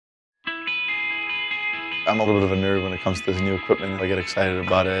I'm a little bit of a nerd when it comes to this new equipment. I get excited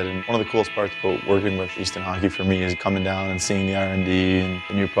about it, and one of the coolest parts about working with Easton Hockey for me is coming down and seeing the R&D and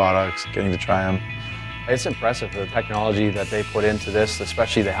the new products, getting to try them. It's impressive, the technology that they put into this,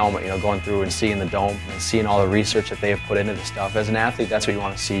 especially the helmet, going through and seeing the dome and seeing all the research that they have put into the stuff. As an athlete, that's what you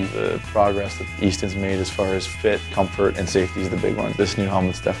want to see. The progress that Easton's made as far as fit, comfort, and safety is the big one. This new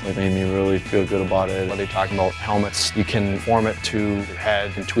helmet's definitely made me really feel good about it. When they're talking about helmets, you can form it to your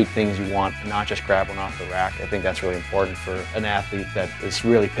head and tweak things you want and not just grab one off the rack. I think that's really important for an athlete that is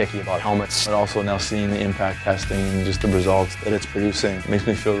really picky about helmets. But also now seeing the impact testing and just the results that it's producing makes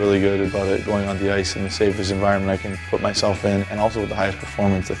me feel really good about it going on the ice in the safest environment I can put myself in, and also with the highest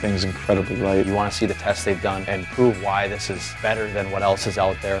performance. The thing's incredibly light. You want to see the tests they've done and prove why this is better than what else is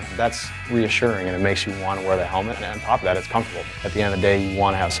out there. That's reassuring, and it makes you want to wear the helmet, and on top of that, it's comfortable. At the end of the day, you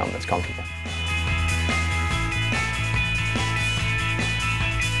want to have something that's comfortable.